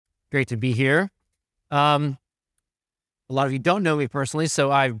Great to be here. A lot of you don't know me personally,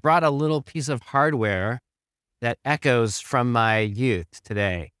 so I've brought a little piece of hardware that echoes from my youth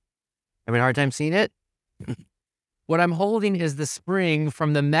today. Having a hard time seeing it? What I'm holding is the spring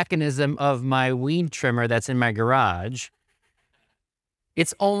from the mechanism of my weed trimmer that's in my garage.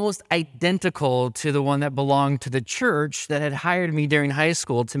 It's almost identical to the one that belonged to the church that had hired me during high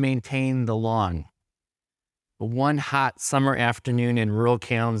school to maintain the lawn. One hot summer afternoon in rural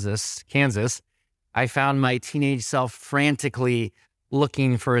Kansas, I found my teenage self frantically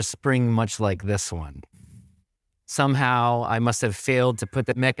looking for a spring much like this one. Somehow, I must have failed to put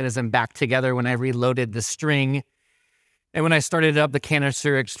the mechanism back together when I reloaded the string. And when I started it up, the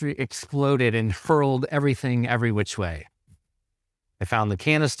canister exploded and hurled everything every which way. I found the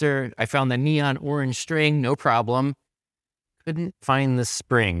canister. I found the neon orange string, no problem. Couldn't find the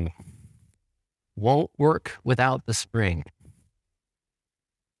spring. Won't work without the spring.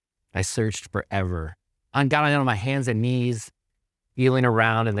 I searched forever. I got on my hands and knees, feeling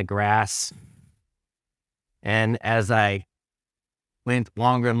around in the grass. And as I went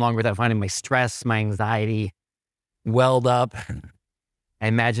longer and longer without finding, my stress, my anxiety welled up. I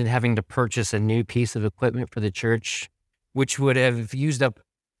imagined having to purchase a new piece of equipment for the church, which would have used up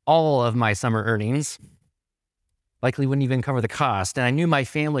all of my summer earnings. Likely wouldn't even cover the cost, and I knew my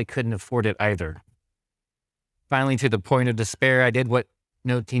family couldn't afford it either. Finally, to the point of despair, I did what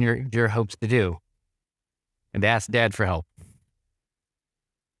no teenager hopes to do, and asked Dad for help.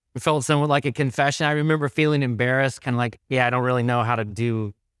 It felt somewhat like a confession. I remember feeling embarrassed, kind of like, I don't really know how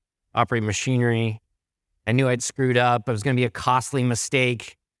to operate machinery. I knew I'd screwed up. It was going to be a costly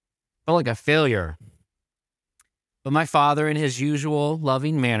mistake. Felt like a failure. But my father, in his usual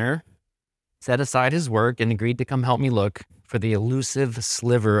loving manner, set aside his work and agreed to come help me look for the elusive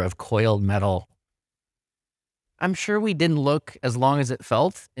sliver of coiled metal. I'm sure we didn't look as long as it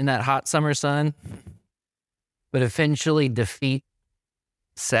felt in that hot summer sun, but eventually defeat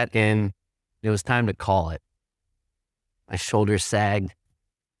set in. It was time to call it. My shoulders sagged.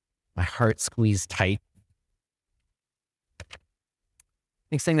 My heart squeezed tight.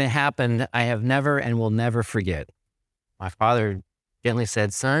 Next thing that happened, I have never and will never forget. My father gently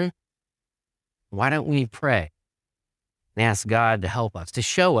said, "Son, why don't we pray and ask God to help us, to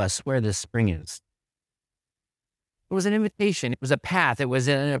show us where this spring is?" It was an invitation. It was a path. It was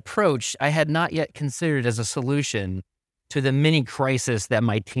an approach I had not yet considered as a solution to the mini crisis that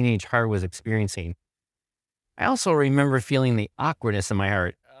my teenage heart was experiencing. I also remember feeling the awkwardness in my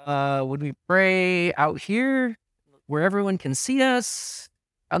heart. Would we pray out here where everyone can see us,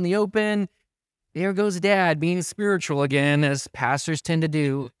 out in the open? There goes Dad being spiritual again, as pastors tend to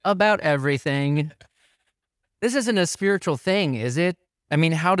do, about everything. This isn't a spiritual thing, is it? I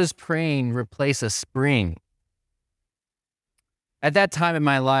mean, how does praying replace a spring? At that time in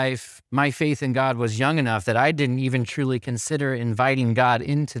my life, my faith in God was young enough that I didn't even truly consider inviting God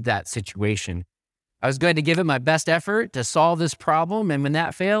into that situation. I was going to give it my best effort to solve this problem, and when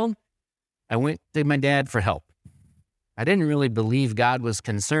that failed, I went to my dad for help. I didn't really believe God was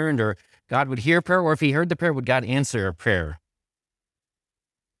concerned or God would hear prayer, or if he heard the prayer, would God answer a prayer?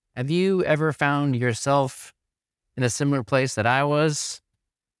 Have you ever found yourself in a similar place that I was?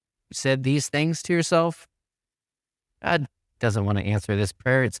 You said these things to yourself? God doesn't want to answer this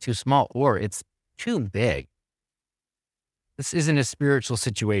prayer. It's too small, or it's too big. This isn't a spiritual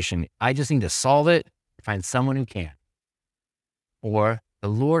situation. I just need to solve it, find someone who can. Or the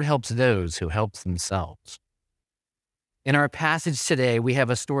Lord helps those who help themselves. In our passage today, we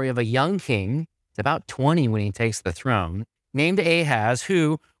have a story of a young king, it's about 20 when he takes the throne, named Ahaz,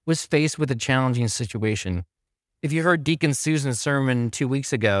 who was faced with a challenging situation. If you heard Deacon Susan's sermon 2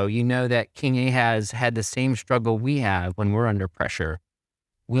 weeks ago, you know that King Ahaz had the same struggle we have when we're under pressure.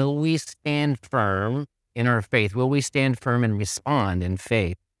 Will we stand firm in our faith? Will we stand firm and respond in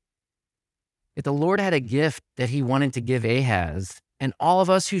faith? If the Lord had a gift that he wanted to give Ahaz, and all of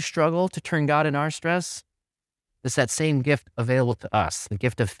us who struggle to turn God in our stress, it's that same gift available to us, the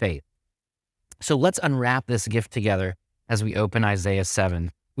gift of faith. So let's unwrap this gift together as we open Isaiah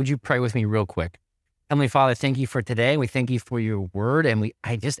 7. Would you pray with me real quick? Heavenly Father, thank you for today. We thank you for your word. And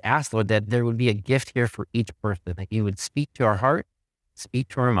I just ask, Lord, that there would be a gift here for each person, that you would speak to our heart, speak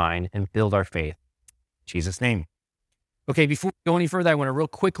to our mind, and build our faith. In Jesus' name. Okay, before we go any further, I want to real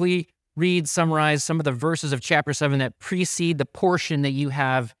quickly summarize some of the verses of chapter 7 that precede the portion that you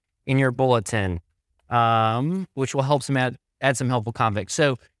have in your bulletin, which will help add some helpful context.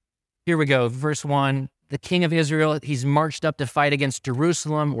 So here we go. Verse 1, the king of Israel, he's marched up to fight against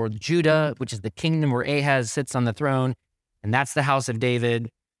Jerusalem or Judah, which is the kingdom where Ahaz sits on the throne. And that's the house of David.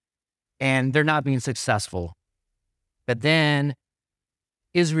 And they're not being successful. But then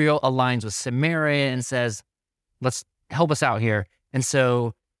Israel aligns with Samaria and says, let's help us out here. And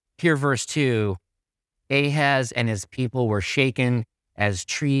so here, verse 2, Ahaz and his people were shaken as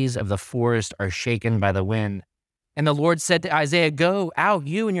trees of the forest are shaken by the wind. And the Lord said to Isaiah, go out,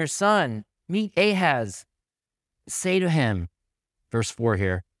 you and your son, meet Ahaz. Say to him, verse 4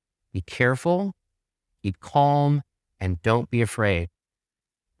 here, be careful, keep calm, and don't be afraid.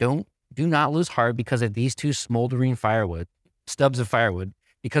 Do not lose heart because of these two smoldering stubs of firewood,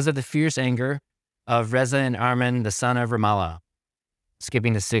 because of the fierce anger of Reza and Arman, the son of Ramallah.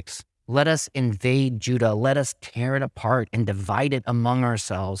 Skipping to 6. Let us invade Judah. Let us tear it apart and divide it among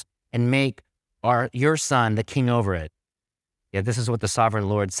ourselves and make your son the king over it. Yeah, this is what the sovereign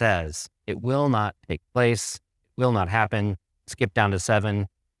Lord says. It will not take place. It will not happen. Skip down to 7.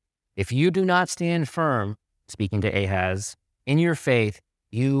 If you do not stand firm, speaking to Ahaz, in your faith,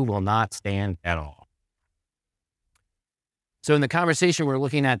 you will not stand at all. So in the conversation we're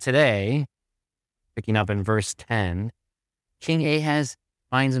looking at today, picking up in verse 10, King Ahaz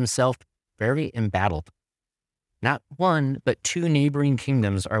finds himself very embattled. Not one, but two neighboring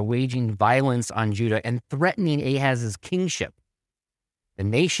kingdoms are waging violence on Judah and threatening Ahaz's kingship. The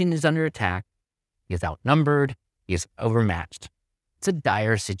nation is under attack. He is outnumbered. He is overmatched. It's a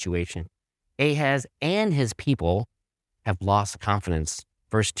dire situation. Ahaz and his people have lost confidence.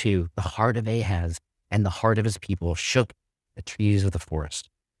 Verse 2, the heart of Ahaz and the heart of his people shook the trees of the forest.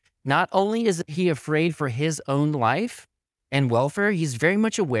 Not only is he afraid for his own life and welfare, he's very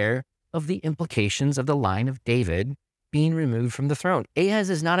much aware of the implications of the line of David being removed from the throne. Ahaz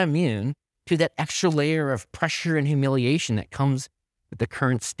is not immune to that extra layer of pressure and humiliation that comes with the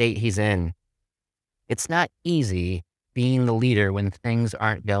current state he's in. It's not easy being the leader when things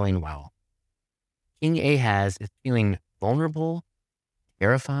aren't going well. King Ahaz is feeling vulnerable,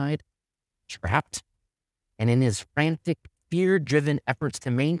 terrified, trapped, and in his frantic, fear-driven efforts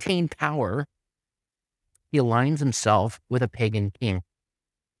to maintain power, he aligns himself with a pagan king.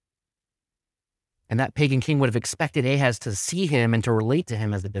 And that pagan king would have expected Ahaz to see him and to relate to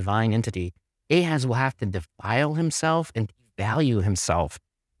him as a divine entity. Ahaz will have to defile himself and devalue himself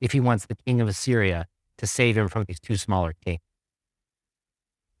if he wants the king of Assyria to save him from these two smaller kings.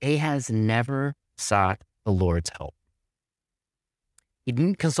 Ahaz never sought the Lord's help. He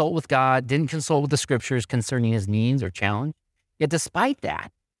didn't consult with God, didn't consult with the scriptures concerning his needs or challenge. Yet despite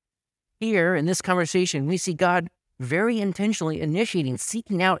that, here in this conversation, we see God very intentionally initiating,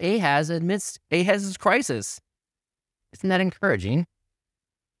 seeking out Ahaz amidst Ahaz's crisis. Isn't that encouraging?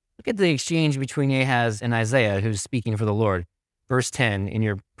 Look at the exchange between Ahaz and Isaiah, who's speaking for the Lord. Verse 10 in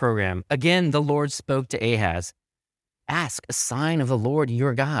your program. Again, the Lord spoke to Ahaz. Ask a sign of the Lord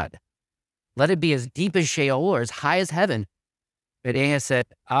your God. Let it be as deep as Sheol or as high as heaven. But Ahaz said,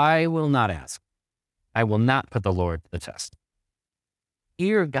 I will not ask. I will not put the Lord to the test.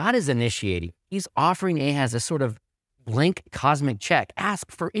 Here, God is initiating. He's offering Ahaz a sort of blank cosmic check.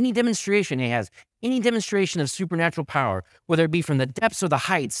 Ask for any demonstration, Ahaz, any demonstration of supernatural power, whether it be from the depths or the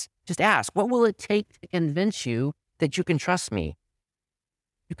heights. Just ask, what will it take to convince you that you can trust me?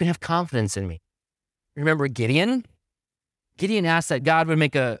 You can have confidence in me. Remember Gideon? Gideon asked that God would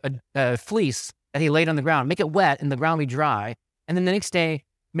make a fleece that he laid on the ground, make it wet and the ground be dry. And then the next day,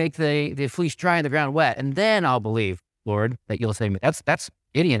 make the fleece dry and the ground wet. And then I'll believe, Lord, that you'll save me. That's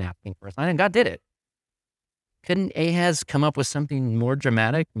Gideon asking for a sign, and God did it. Couldn't Ahaz come up with something more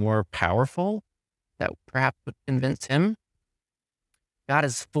dramatic, more powerful that perhaps would convince him? God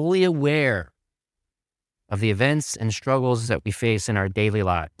is fully aware of the events and struggles that we face in our daily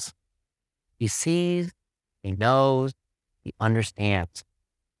lives. He sees, he knows, he understands.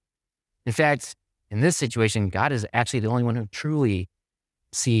 In fact, in this situation, God is actually the only one who truly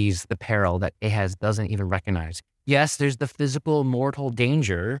sees the peril that Ahaz doesn't even recognize. Yes, there's the physical mortal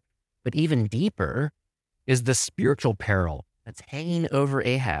danger, but even deeper is the spiritual peril that's hanging over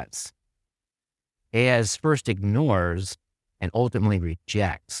Ahaz. Ahaz first ignores and ultimately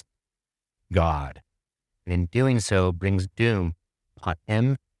rejects God, and in doing so brings doom upon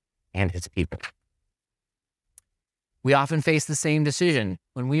him and his people. We often face the same decision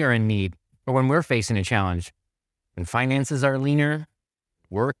when we are in need or when we're facing a challenge. When finances are leaner,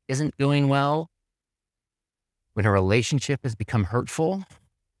 work isn't going well, when a relationship has become hurtful,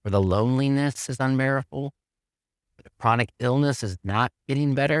 or the loneliness is unbearable, or the chronic illness is not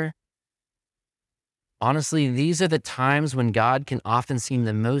getting better. Honestly, these are the times when God can often seem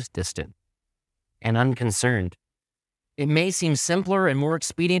the most distant and unconcerned. It may seem simpler and more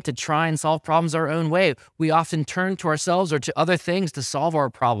expedient to try and solve problems our own way. We often turn to ourselves or to other things to solve our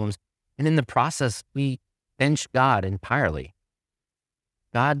problems, and in the process, we bench God entirely.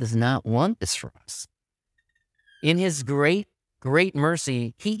 God does not want this for us. In his great great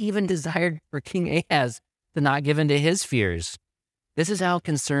mercy, he even desired for King Ahaz to not give in to his fears. This is how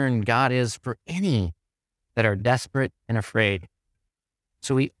concerned God is for any that are desperate and afraid.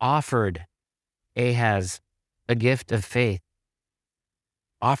 So he offered Ahaz a gift of faith,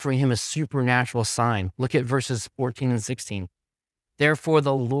 offering him a supernatural sign. Look at verses 14 and 16. Therefore,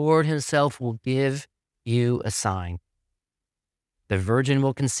 the Lord himself will give you a sign. The virgin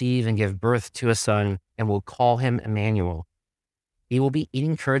will conceive and give birth to a son and will call him Immanuel. He will be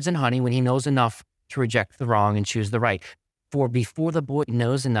eating curds and honey when he knows enough to reject the wrong and choose the right. For before the boy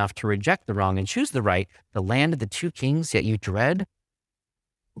knows enough to reject the wrong and choose the right, the land of the two kings that you dread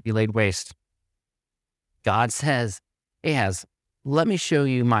will be laid waste. God says, Ahaz, let me show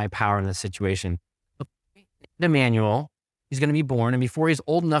you my power in this situation. Immanuel, he's going to be born, and before he's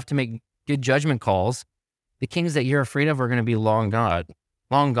old enough to make good judgment calls, the kings that you're afraid of are going to be long gone.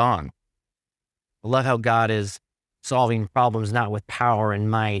 I love how God is solving problems not with power and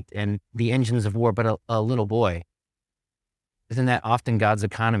might and the engines of war, but a little boy. Isn't that often God's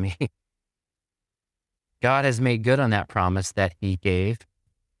economy? God has made good on that promise that he gave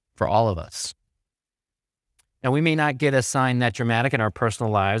for all of us. Now, we may not get a sign that dramatic in our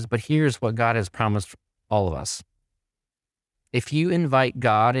personal lives, but here's what God has promised for all of us. If you invite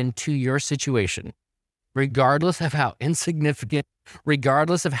God into your situation, regardless of how insignificant,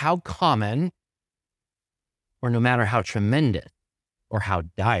 regardless of how common, or no matter how tremendous or how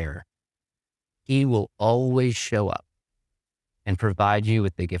dire, he will always show up and provide you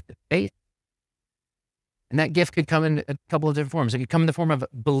with the gift of faith. And that gift could come in a couple of different forms. It could come in the form of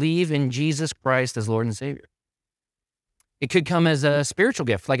believe in Jesus Christ as Lord and Savior. It could come as a spiritual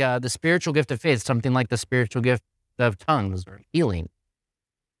gift, like the spiritual gift of faith, something like the spiritual gift of tongues or healing.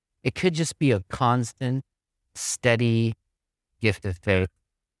 It could just be a constant, steady gift of faith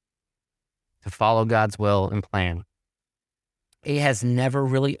to follow God's will and plan. Ahaz never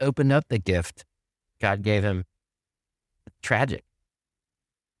really opened up the gift God gave him. Tragic.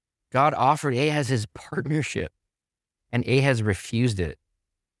 God offered Ahaz his partnership, and Ahaz refused it.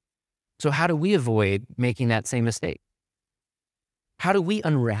 So how do we avoid making that same mistake? How do we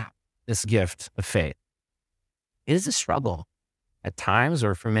unwrap this gift of faith? It is a struggle at times,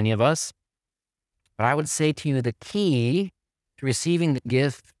 or for many of us. But I would say to you, the key to receiving the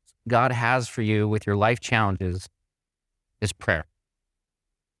gift God has for you with your life challenges is prayer.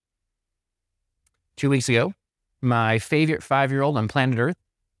 2 weeks ago, my favorite 5-year-old on planet Earth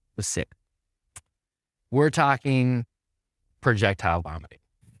was sick. We're talking projectile vomiting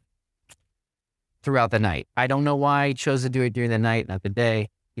throughout the night. I don't know why he chose to do it during the night, not the day.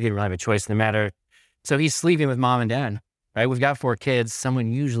 He didn't really have a choice in the matter. So he's sleeping with mom and dad, right? We've got 4 kids.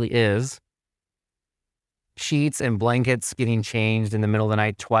 Someone usually is. Sheets and blankets getting changed in the middle of the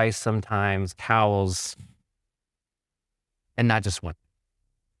night twice sometimes, towels, and not just one.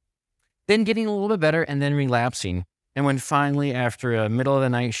 Then getting a little bit better and then relapsing. And when finally, after a middle of the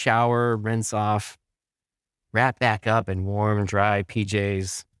night shower, rinse off, wrap back up in warm, dry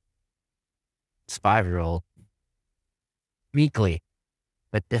PJs, this 5-year-old meekly,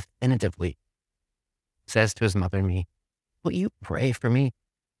 but definitively says to his mother and me, "Will you pray for me?"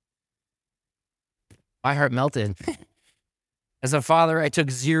 My heart melted. As a father, I took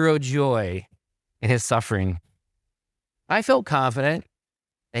zero joy in his suffering. I felt confident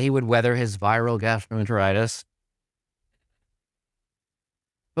that he would weather his viral gastroenteritis.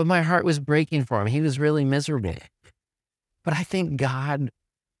 But my heart was breaking for him. He was really miserable. But I thank God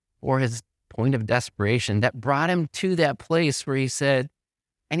for his point of desperation that brought him to that place where he said,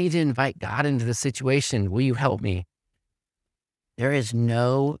 I need to invite God into the situation. Will you help me? There is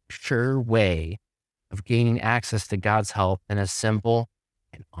no sure way of gaining access to God's help than a simple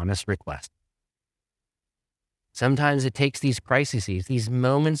and honest request. Sometimes it takes these crises, these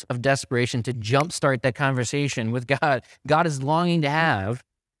moments of desperation to jumpstart that conversation with God. God is longing to have,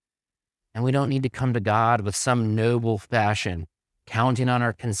 and we don't need to come to God with some noble fashion, counting on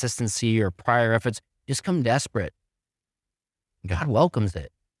our consistency or prior efforts. Just come desperate. God welcomes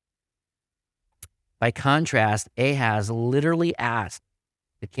it. By contrast, Ahaz literally asked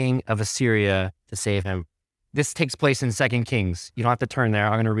the king of Assyria to save him. This takes place in 2 Kings. You don't have to turn there.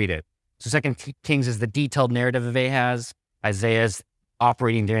 I'm going to read it. So 2 Kings is the detailed narrative of Ahaz. Isaiah's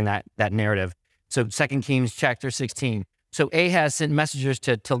operating during that narrative. So 2 Kings chapter 16. So Ahaz sent messengers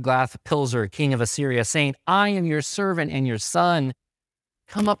to Tilgath-Pilzer, king of Assyria, saying, I am your servant and your son.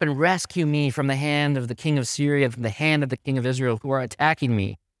 Come up and rescue me from the hand of the king of Syria, from the hand of the king of Israel, who are attacking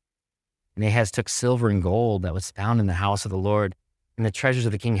me. And Ahaz took silver and gold that was found in the house of the Lord and the treasures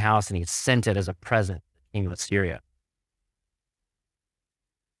of the king's house, and he sent it as a present to the king of Assyria.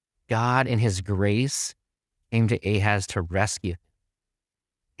 God, in his grace, came to Ahaz to rescue him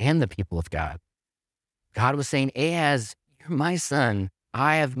and the people of God. God was saying, Ahaz, you're my son.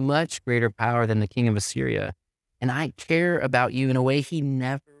 I have much greater power than the king of Assyria, and I care about you in a way he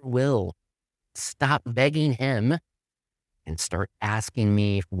never will. Stop begging him and start asking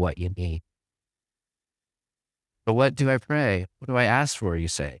me for what you need. But what do I pray? What do I ask for, you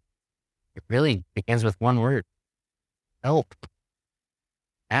say? It really begins with one word: help.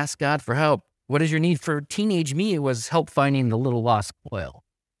 Ask God for help. What is your need? For teenage me, it was help finding the little lost coil.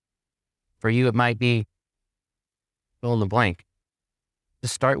 For you, it might be fill in the blank.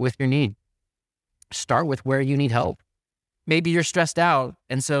 Just start with your need. Start with where you need help. Maybe you're stressed out,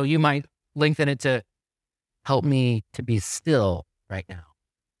 and so you might lengthen it to help me to be still right now.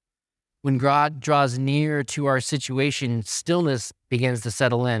 When God draws near to our situation, stillness begins to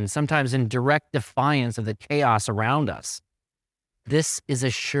settle in, sometimes in direct defiance of the chaos around us. This is a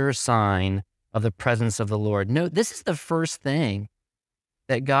sure sign of the presence of the Lord. Note, this is the first thing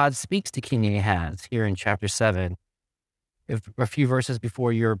that God speaks to King Ahaz here in chapter 7. A few verses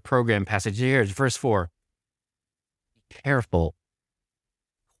before your program passage here is verse 4. Be careful,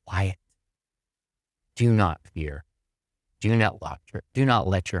 quiet. Do not fear. Do not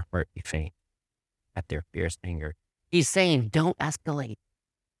let your heart be faint at their fierce anger. He's saying, don't escalate.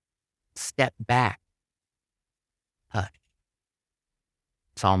 Step back. Hush.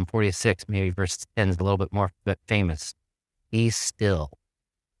 Psalm 46, maybe verse 10 is a little bit more famous. Be still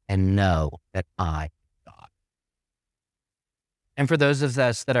and know that I am God. And for those of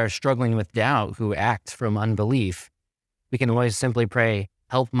us that are struggling with doubt, who act from unbelief, we can always simply pray,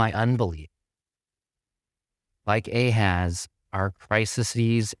 help my unbelief. Like Ahaz, our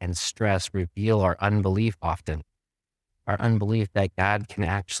crises and stress reveal our unbelief often. Our unbelief that God can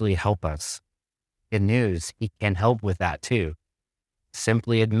actually help us. Good news, he can help with that too.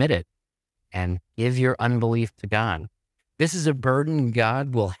 Simply admit it and give your unbelief to God. This is a burden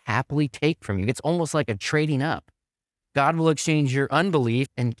God will happily take from you. It's almost like a trading up. God will exchange your unbelief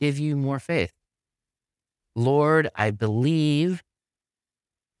and give you more faith. Lord, I believe,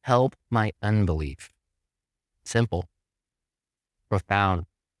 help my unbelief. Simple, profound,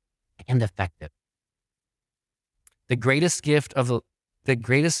 and effective. The greatest gift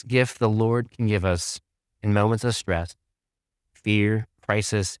the Lord can give us in moments of stress, fear,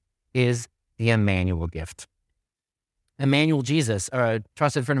 crisis, is the Immanuel gift. Immanuel Jesus, a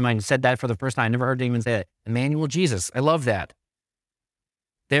trusted friend of mine said that for the first time. I never heard anyone say that. Immanuel Jesus. I love that.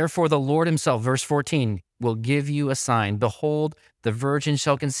 Therefore, the Lord himself, verse 14, will give you a sign. Behold, the virgin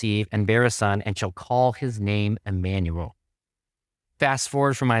shall conceive and bear a son and shall call his name Immanuel. Fast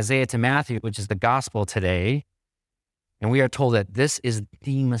forward from Isaiah to Matthew, which is the gospel today. And we are told that this is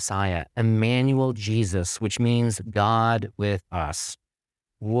the Messiah, Immanuel Jesus, which means God with us.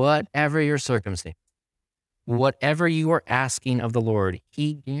 Whatever your circumstance, whatever you are asking of the Lord,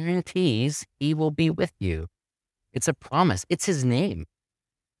 he guarantees he will be with you. It's a promise. It's his name.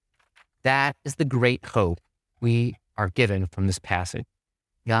 That is the great hope we are given from this passage.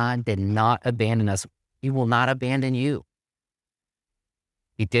 God did not abandon us. He will not abandon you.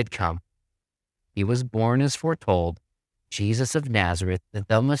 He did come. He was born as foretold. Jesus of Nazareth,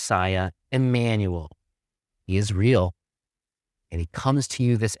 the Messiah, Immanuel. He is real, and he comes to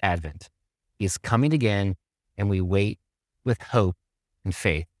you this Advent. He is coming again, and we wait with hope and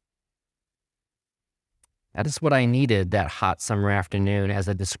faith. That is what I needed that hot summer afternoon as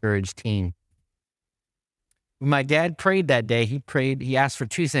a discouraged teen. When my dad prayed that day, he asked for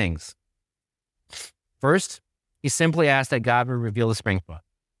two things. First, he simply asked that God would reveal the spring flood.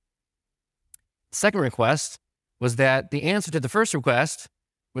 The second request was that the answer to the first request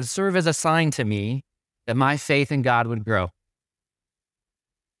would serve as a sign to me that my faith in God would grow.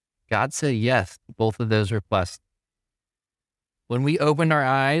 God said yes to both of those requests. When we opened our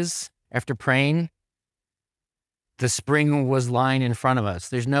eyes after praying, the spring was lying in front of us.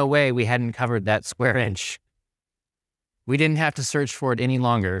 There's no way we hadn't covered that square inch. We didn't have to search for it any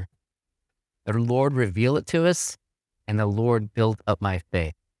longer. The Lord revealed it to us, and the Lord built up my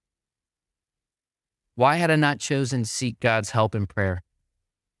faith. Why had I not chosen to seek God's help in prayer?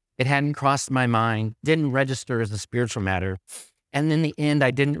 It hadn't crossed my mind, didn't register as a spiritual matter, and in the end,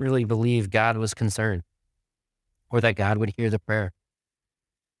 I didn't really believe God was concerned or that God would hear the prayer.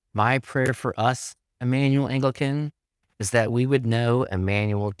 My prayer for us, Immanuel Anglican, is that we would know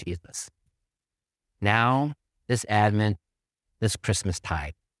Immanuel Jesus. Now, this Advent, this Christmas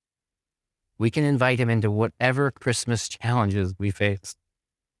tide, we can invite him into whatever Christmas challenges we face.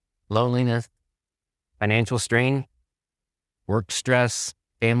 Loneliness, financial strain, work stress,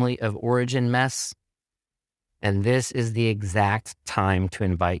 family of origin mess. And this is the exact time to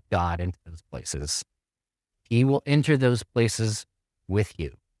invite God into those places. He will enter those places with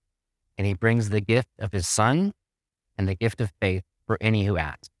you. And he brings the gift of his Son and the gift of faith for any who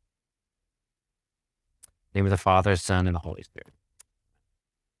asks. In the name of the Father, Son, and the Holy Spirit.